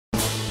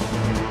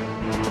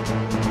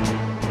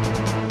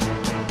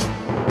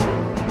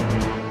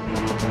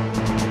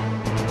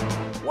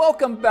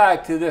Welcome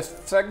back to this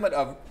segment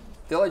of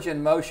Village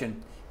in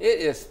Motion. It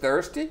is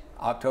Thursday,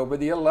 October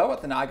the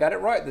 11th, and I got it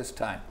right this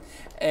time.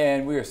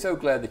 And we are so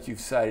glad that you've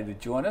decided to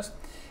join us.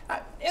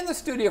 In the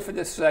studio for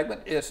this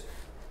segment is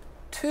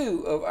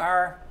two of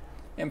our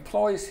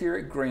employees here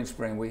at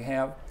Greenspring. We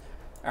have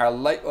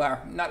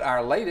not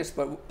our latest,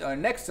 but our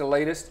next to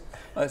latest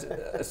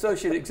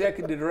Associate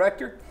Executive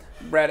Director,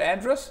 Brad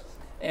Andrus,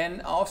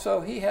 and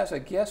also he has a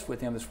guest with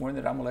him this morning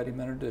that I'm going to let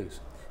him introduce.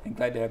 And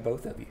glad to have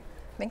both of you.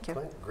 Thank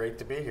you. Great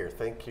to be here.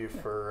 Thank you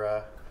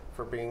for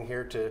being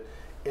here to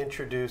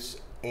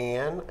introduce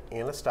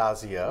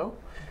Anastasio.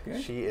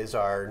 Okay. She is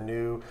our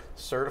new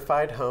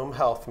Certified Home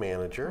Health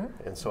Manager,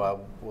 and so I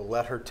will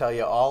let her tell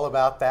you all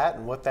about that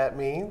and what that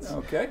means.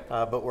 Okay.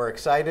 But we're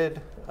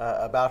excited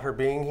about her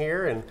being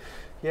here, and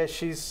yeah,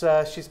 she's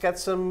got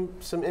some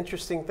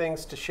interesting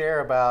things to share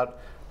about.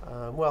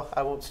 Well,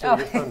 I won't steal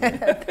your thunder.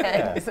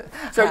 Thanks.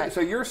 Yeah.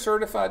 So you're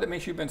certified. That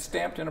means you've been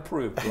stamped and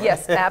approved, right?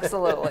 Yes,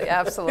 absolutely,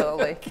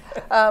 absolutely.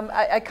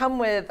 I come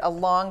with a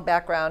long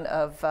background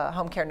of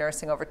home care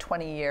nursing, over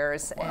 20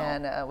 years, wow.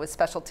 And with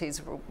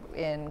specialties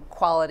in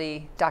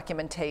quality,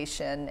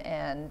 documentation,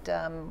 and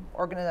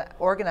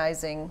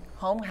organizing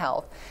home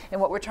health. And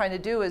what we're trying to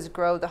do is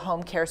grow the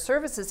home care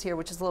services here,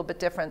 which is a little bit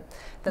different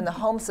than the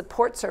home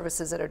support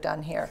services that are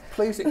done here.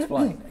 Please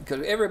explain,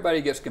 because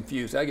everybody gets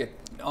confused. I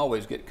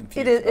always get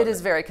confused. It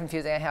is very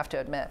confusing, I have to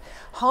admit.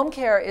 Home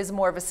care is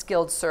more of a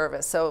skilled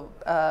service, so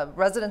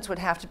residents would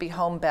have to be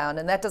homebound,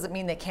 and that doesn't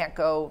mean they can't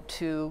go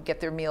to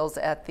get their meals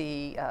at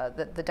the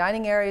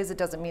dining areas. It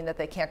doesn't mean that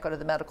they can't go to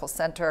the medical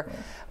center, right.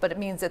 But it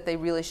means that they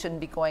really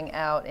shouldn't be going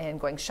out and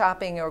going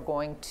shopping or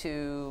going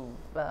to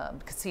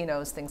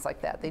casinos, things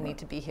like that. They right. need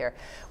to be here.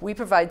 We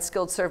provide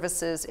skilled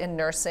services in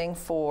nursing,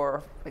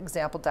 for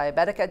example,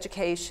 diabetic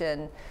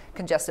education,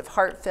 congestive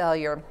heart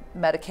failure,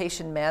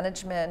 medication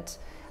management,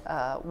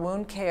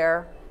 wound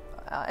care,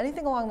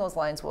 anything along those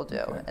lines we'll do.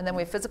 Okay. And then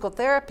we have physical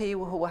therapy who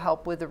will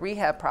help with the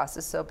rehab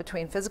process. So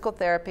between physical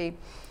therapy,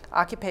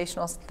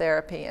 occupational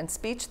therapy, and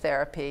speech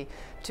therapy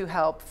to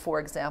help, for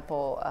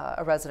example,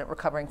 a resident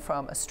recovering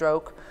from a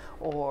stroke,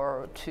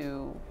 or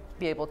to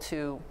be able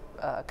to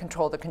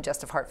control the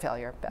congestive heart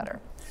failure better.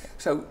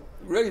 So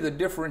really the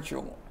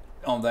differential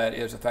on that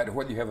is the fact of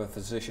whether you have a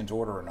physician's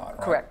order or not,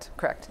 right? Correct,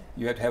 correct.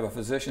 You have to have a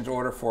physician's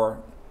order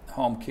for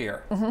home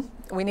care.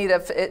 Mm-hmm. We need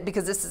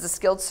because this is a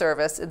skilled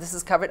service. This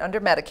is covered under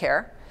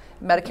Medicare.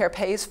 Medicare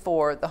pays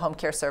for the home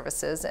care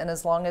services, and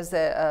as long as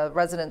the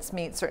residents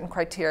meet certain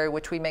criteria,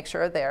 which we make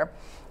sure are there,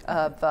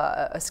 of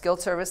a skilled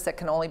service that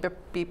can only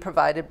be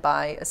provided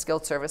by a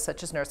skilled service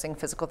such as nursing,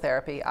 physical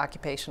therapy,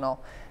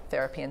 occupational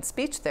therapy, and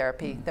speech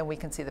therapy, then we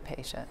can see the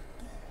patient.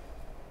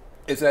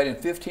 Is that in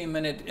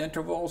 15-minute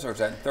intervals, or is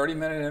that in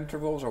 30-minute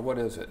intervals, or what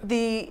is it?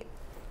 The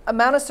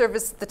amount of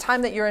service, the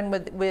time that you're in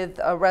with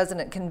a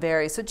resident can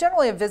vary. So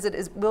generally a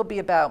visit will be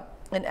about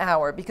an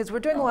hour, because we're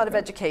doing a lot of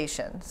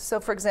education. So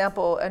for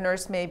example, a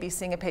nurse may be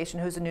seeing a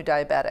patient who's a new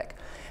diabetic,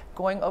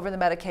 going over the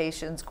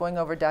medications, going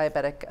over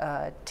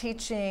diabetic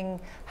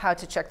teaching, how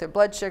to check their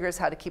blood sugars,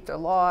 how to keep their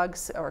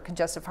logs, or a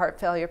congestive heart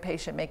failure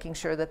patient, making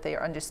sure that they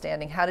are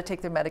understanding how to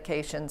take their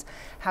medications,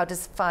 how to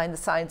find the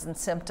signs and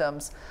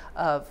symptoms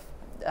of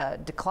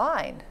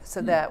decline,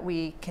 so that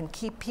we can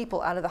keep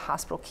people out of the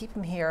hospital, keep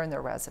them here in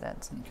their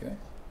residence. Okay,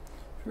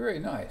 very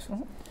nice.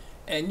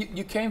 And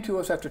you came to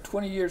us after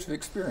 20 years of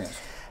experience.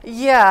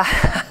 Yeah.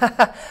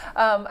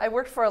 I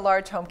worked for a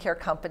large home care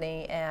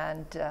company,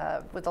 and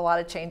with a lot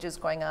of changes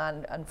going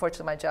on,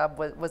 unfortunately my job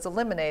was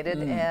eliminated,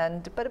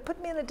 but it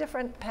put me in a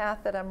different path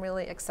that I'm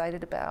really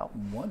excited about.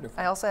 Wonderful.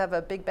 I also have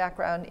a big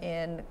background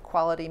in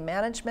quality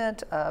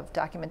management of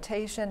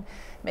documentation,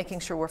 making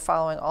sure we're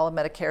following all of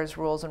Medicare's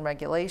rules and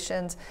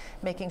regulations,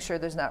 making sure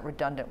there's not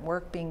redundant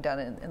work being done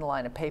in the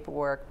line of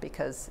paperwork,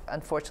 because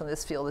unfortunately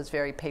this field is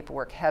very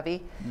paperwork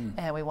heavy,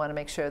 and we want to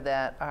make sure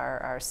that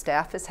our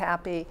staff is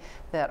happy,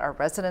 that our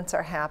residents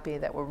are happy,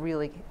 that we're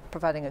really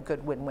providing a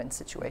good win-win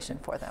situation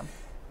for them.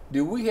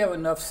 Do we have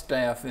enough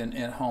staff in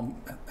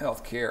home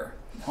care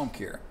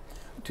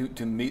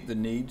to meet the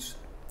needs?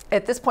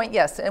 At this point,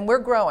 yes, and we're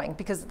growing,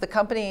 because the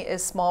company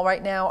is small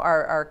right now.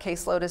 Our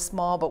caseload is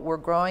small, but we're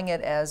growing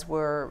it as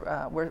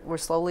we're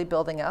slowly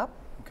building up.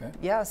 Okay.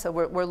 Yeah, so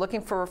we're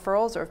looking for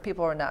referrals, or if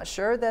people are not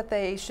sure that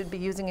they should be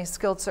using a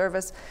skilled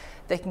service,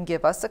 they can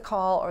give us a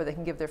call, or they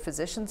can give their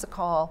physicians a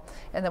call,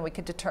 and then we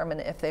can determine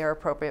if they are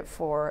appropriate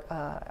for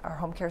our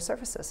home care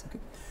services. Okay.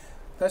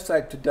 Let's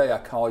say today I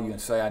call you and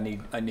say I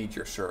need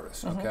your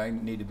service. Okay, I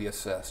need to be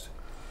assessed.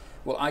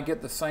 Will I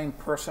get the same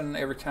person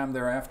every time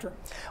thereafter?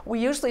 We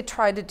usually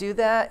try to do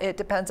that. It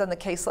depends on the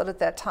caseload at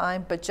that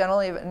time, but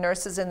generally if a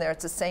nurse is in there,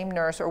 it's the same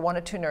nurse or one or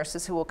two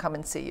nurses who will come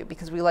and see you,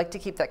 because we like to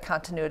keep that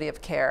continuity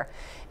of care.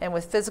 And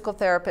with physical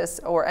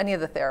therapists or any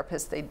of the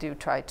therapists, they do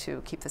try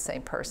to keep the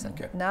same person.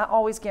 Okay. Not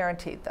always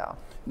guaranteed, though.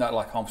 Not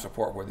like home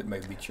support where it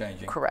may be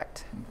changing.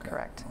 Correct. Okay.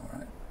 Correct. All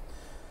right.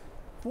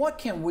 What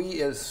can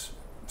we as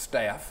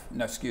staff,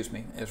 no, excuse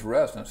me, as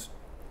residents,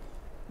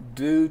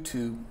 do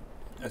to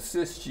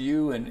assist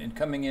you in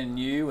coming in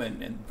new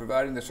and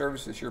providing the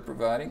services you're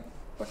providing?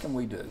 What can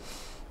we do?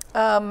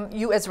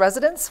 You as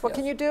residents, what Yes.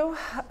 can you do?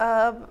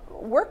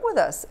 Work with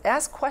us,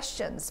 ask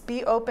questions,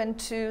 be open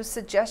to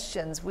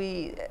suggestions.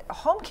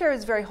 Home care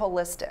is very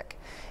holistic.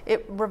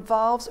 It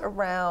revolves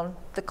around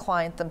the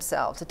client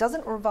themselves. It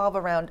doesn't revolve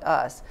around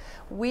us.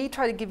 We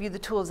try to give you the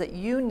tools that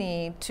you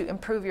need to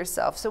improve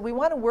yourself. So we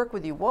want to work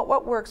with you.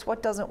 What works,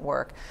 what doesn't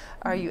work?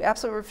 Are you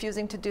absolutely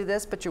refusing to do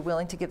this, but you're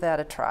willing to give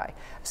that a try?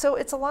 So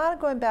it's a lot of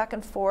going back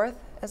and forth.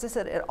 As I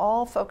said, it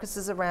all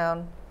focuses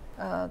around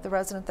the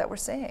resident that we're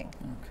seeing.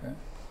 Okay.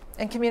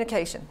 And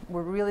communication.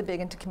 We're really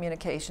big into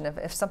communication.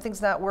 If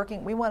something's not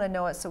working, we want to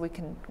know it so we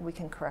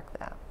can correct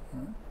that.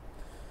 Mm-hmm.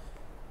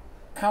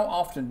 How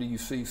often do you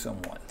see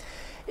someone?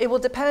 It will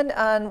depend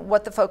on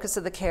what the focus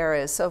of the care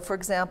is. So for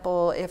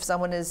example, if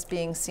someone is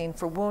being seen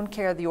for wound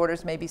care, the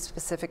orders may be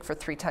specific for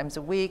 3 times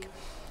a week.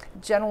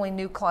 Generally,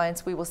 new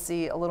clients we will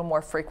see a little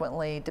more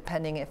frequently,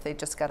 depending if they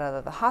just got out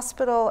of the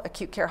hospital,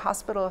 acute care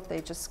hospital, if they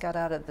just got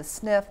out of the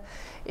SNF.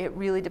 It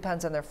really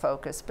depends on their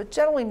focus. But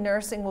generally,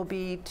 nursing will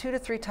be 2 to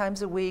 3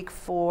 times a week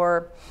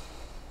for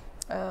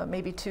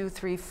maybe 2,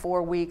 3,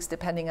 4 weeks,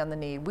 depending on the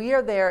need. We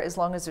are there as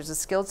long as there's a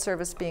skilled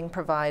service being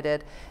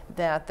provided,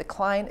 that the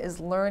client is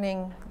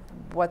learning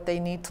what they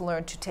need to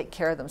learn to take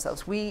care of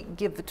themselves. We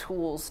give the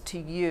tools to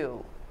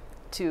you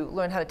to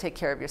learn how to take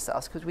care of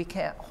yourselves, because we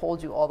can't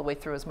hold you all the way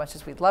through as much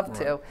as we'd love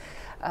to.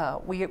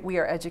 We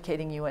are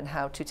educating you on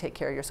how to take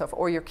care of yourself,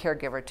 or your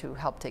caregiver to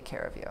help take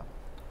care of you.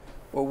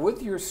 Well,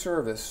 with your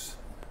service,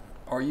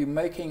 are you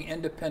making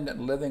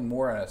independent living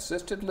more an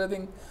assisted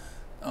living?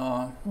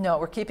 No,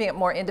 we're keeping it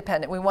more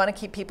independent. We want to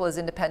keep people as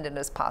independent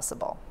as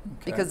possible,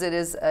 because it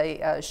is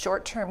a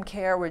short-term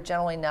care. We're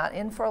generally not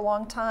in for a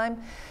long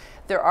time.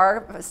 There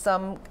are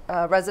some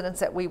residents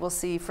that we will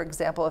see, for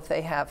example, if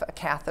they have a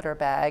catheter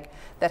bag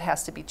that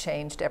has to be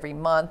changed every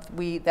month.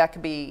 That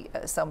could be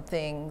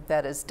something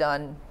that is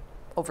done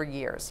over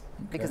years,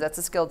 because that's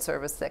a skilled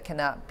service that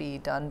cannot be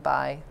done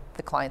by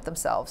the client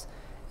themselves,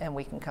 and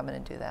we can come in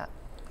and do that.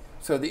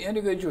 So the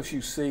individuals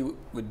you see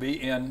would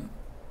be in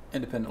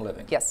independent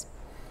living? Yes.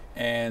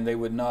 And they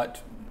would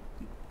not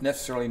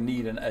necessarily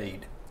need an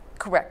aide?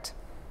 Correct.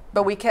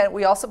 But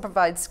we also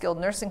provide skilled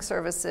nursing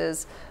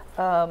services.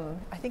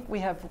 I think we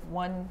have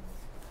one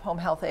home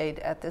health aide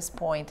at this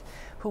point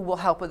who will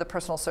help with the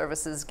personal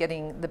services,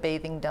 getting the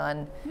bathing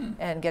done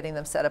and getting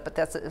them set up, but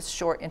that's a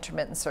short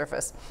intermittent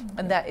service.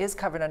 And that is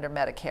covered under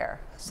Medicare.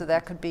 So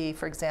that could be,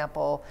 for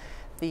example,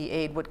 the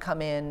aide would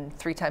come in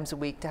 3 times a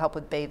week to help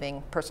with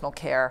bathing, personal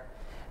care.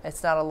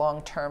 It's not a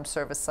long-term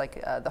service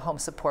like the home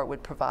support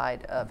would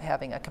provide, of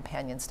having a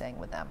companion staying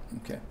with them.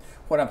 Okay.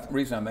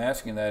 Reason I'm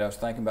asking that, I was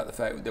thinking about the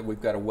fact that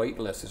we've got a wait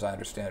list, as I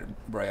understand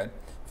it, Brad,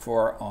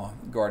 for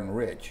Garden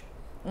Ridge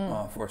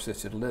for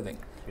assisted living.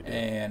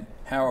 And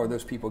how are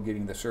those people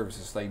getting the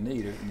services they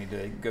need? Do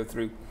they go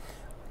through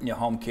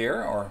home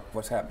care, or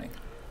what's happening?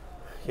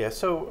 Yeah,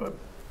 so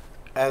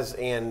as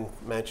Ann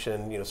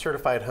mentioned,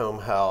 certified home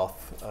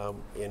health,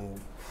 in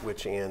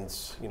which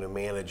Ann's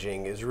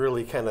managing, is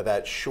really kind of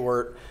that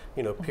short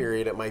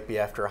period. It might be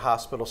after a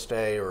hospital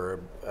stay,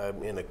 or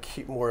in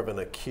more of an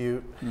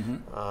acute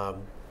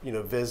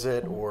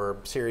visit or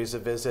series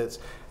of visits.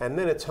 And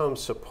then it's home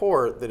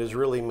support that is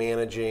really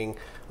managing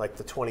like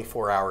the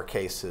 24-hour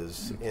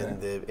cases in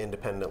the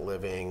independent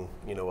living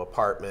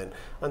apartment,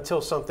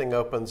 until something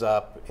opens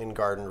up in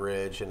Garden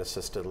Ridge and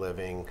assisted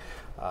living.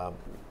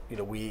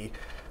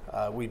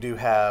 We do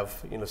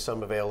have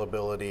some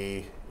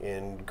availability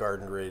in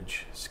Garden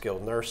Ridge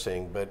skilled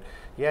nursing, but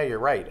yeah, you're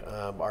right.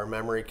 Our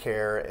memory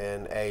care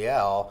and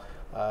AL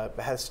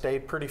has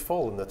stayed pretty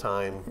full in the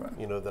time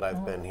that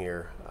I've been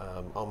here,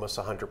 almost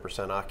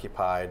 100%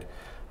 occupied,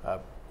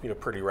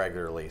 pretty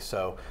regularly.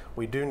 So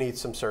we do need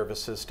some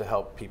services to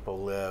help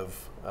people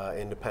live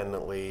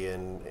independently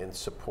and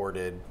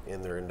supported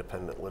in their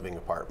independent living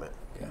apartment.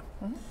 Yeah.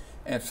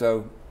 And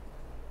so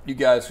you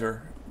guys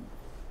are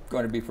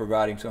going to be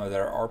providing some of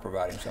that, or are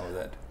providing some of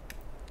that?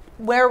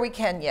 Where we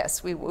can,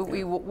 yes. We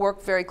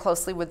work very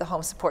closely with the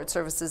home support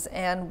services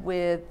and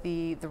with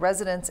the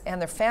residents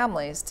and their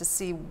families to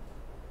see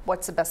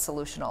what's the best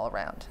solution all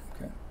around.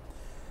 Okay.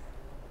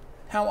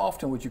 How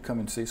often would you come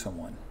and see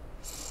someone?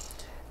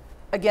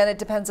 Again, it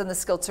depends on the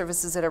skilled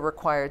services that are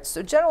required.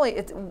 So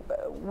generally,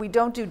 we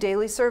don't do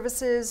daily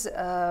services.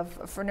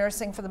 For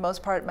nursing, for the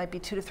most part, it might be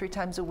 2 to 3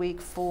 times a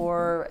week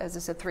for, as I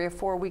said, 3 or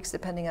 4 weeks,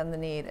 depending on the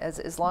need.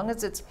 As long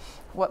as it's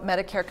what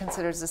Medicare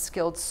considers a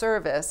skilled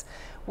service,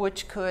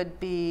 which could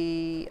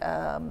be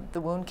the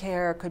wound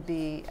care, could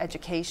be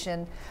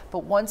education.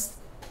 But once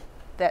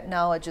that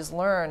knowledge is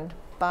learned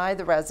by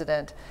the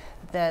resident,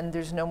 then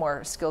there's no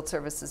more skilled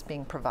services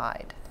being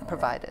provided.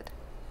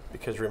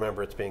 Because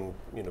remember, it's being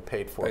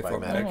paid for by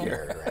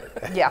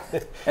Medicare, right? Yeah.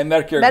 And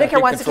Medicare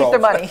wants to keep their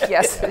money.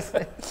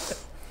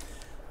 Yes.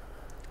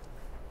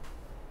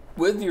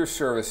 With your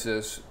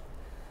services,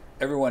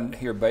 everyone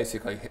here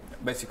basically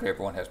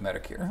everyone has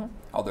Medicare,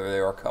 although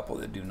there are a couple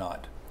that do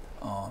not.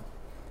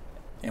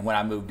 And when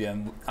I moved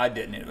in, I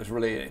didn't. It was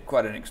really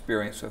quite an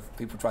experience of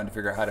people trying to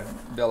figure out how to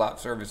bill out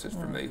services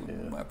for me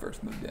when I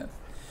first moved in.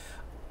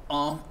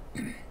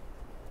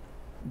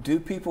 do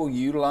people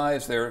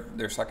utilize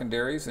their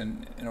secondaries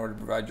in order to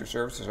provide your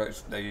services, or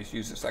they just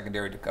use the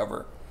secondary to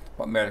cover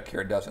what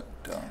Medicare doesn't?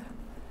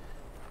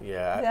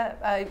 Yeah.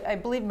 I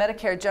believe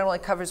Medicare generally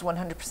covers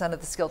 100% of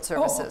the skilled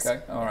services. Oh,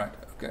 okay. All right.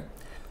 Okay.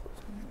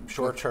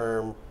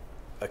 Short-term,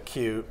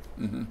 acute,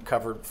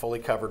 fully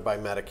covered by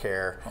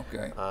Medicare.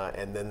 Okay.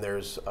 And then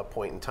there's a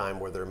point in time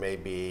where there may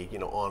be,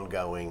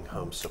 ongoing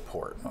home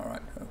support. All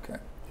right. Okay.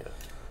 Yeah.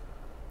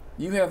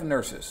 You have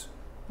nurses.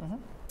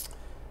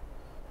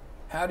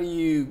 How do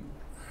you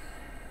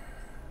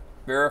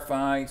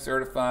verify,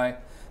 certify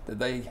that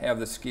they have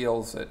the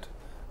skills that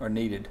are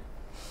needed?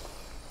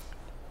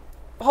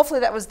 Hopefully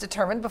that was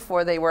determined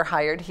before they were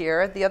hired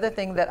here. The other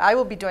thing that I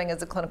will be doing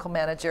as a clinical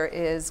manager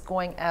is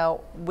going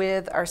out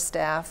with our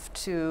staff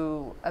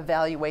to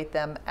evaluate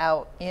them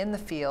out in the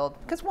field,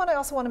 because I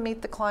also want to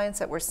meet the clients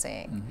that we're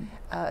seeing.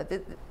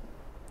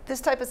 This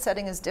type of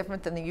setting is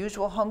different than the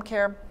usual home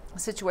care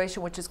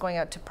situation, which is going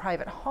out to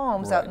private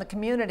homes out in the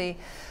community.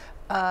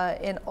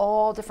 In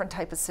all different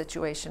type of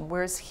situation,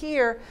 whereas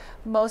here,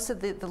 most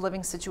of the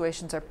living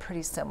situations are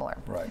pretty similar.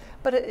 Right.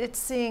 But it's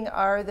seeing,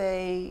 are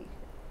they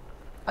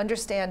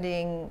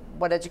understanding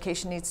what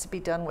education needs to be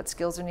done, what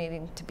skills are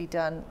needing to be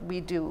done.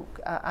 We do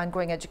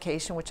ongoing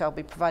education, which I'll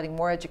be providing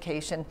more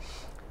education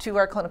to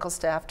our clinical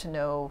staff to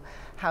know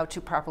how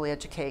to properly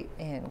educate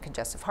in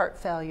congestive heart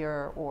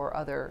failure or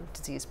other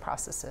disease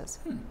processes.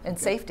 And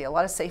safety, a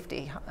lot of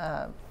safety.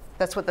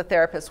 That's what the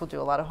therapists will do,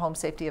 a lot of home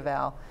safety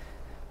eval.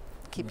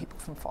 Keep people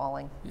from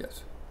falling.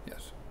 Yes,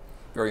 yes.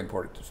 Very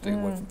important to stay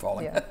away from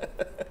falling. Yeah.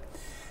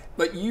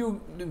 But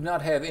you do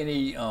not have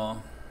any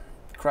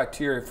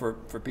criteria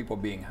for people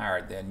being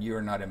hired then?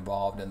 You're not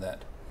involved in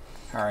that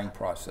hiring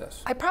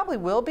process? I probably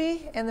will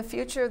be in the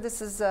future.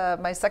 This is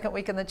my second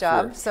week in the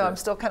job, so I'm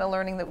still kind of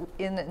learning the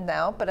in and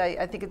out, but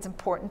I think it's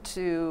important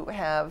to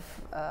have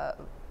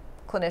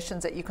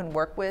clinicians that you can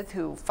work with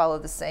who follow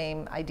the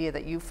same idea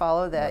that you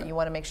follow, that you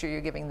want to make sure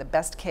you're giving the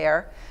best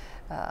care,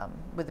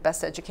 with the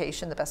best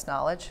education, the best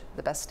knowledge,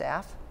 the best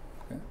staff.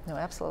 No,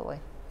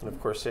 absolutely. And of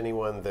course,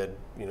 anyone that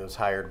is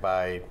hired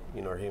by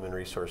our Human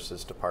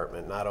Resources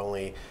Department, not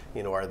only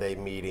are they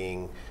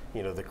meeting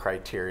the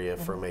criteria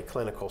from a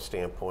clinical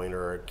standpoint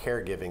or a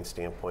caregiving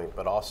standpoint,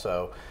 but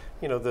also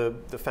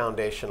the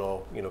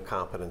foundational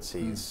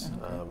competencies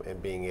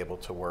and being able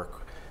to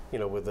work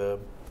with a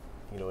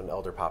an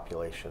elder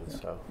population.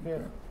 So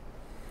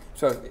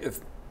So if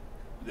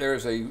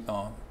there's a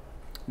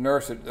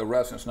nurse that the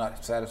resident's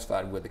not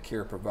satisfied with the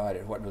care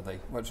provided,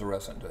 what's the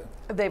resident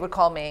do? They would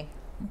call me.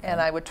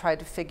 And I would try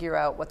to figure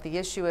out what the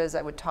issue is.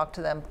 I would talk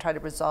to them, try to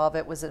resolve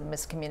it. Was it a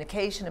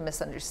miscommunication, a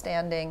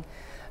misunderstanding?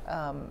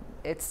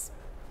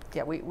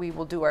 We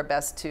will do our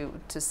best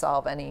to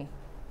solve any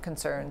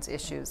concerns,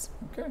 issues.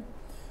 Okay,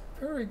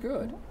 very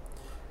good.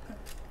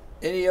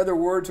 Any other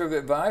words of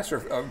advice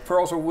or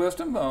pearls of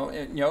wisdom,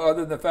 other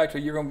than the fact that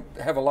you're going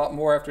to have a lot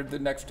more after the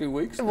next 2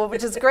 weeks? Well,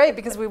 which is great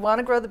because we want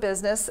to grow the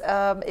business.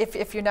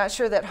 If you're not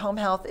sure that home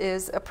health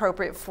is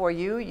appropriate for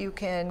you, you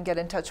can get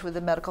in touch with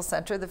the medical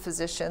center. The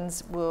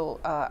physicians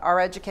are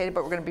educated,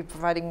 but we're going to be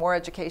providing more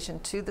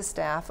education to the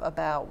staff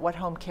about what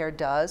home care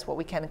does, what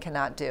we can and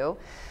cannot do.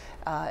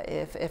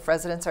 If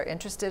residents are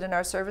interested in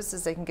our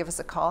services, they can give us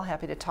a call.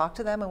 Happy to talk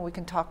to them, and we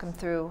can talk them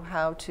through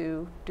how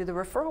to do the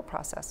referral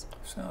process.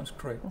 Sounds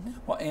great.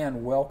 Well,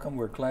 Ann, welcome.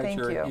 We're glad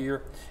you're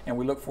here, and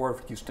we look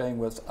forward to you staying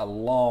with us a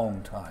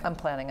long time. I'm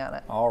planning on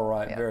it. All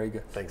right, very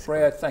good. Thanks,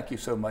 Brad, thank you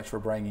so much for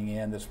bringing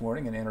Ann this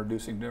morning and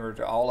introducing her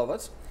to all of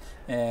us.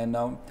 And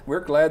we're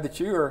glad that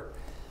you are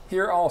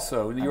here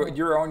also.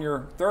 You're on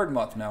your third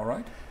month now,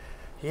 right?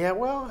 Yeah,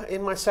 well,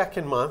 in my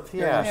second month,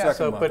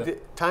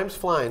 but time's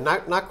flying.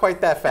 Not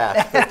quite that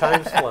fast, but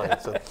time's flying.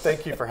 So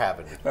thank you for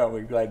having me. Well,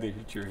 we're glad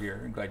that you're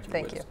here and glad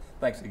you're with us.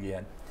 Thanks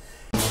again.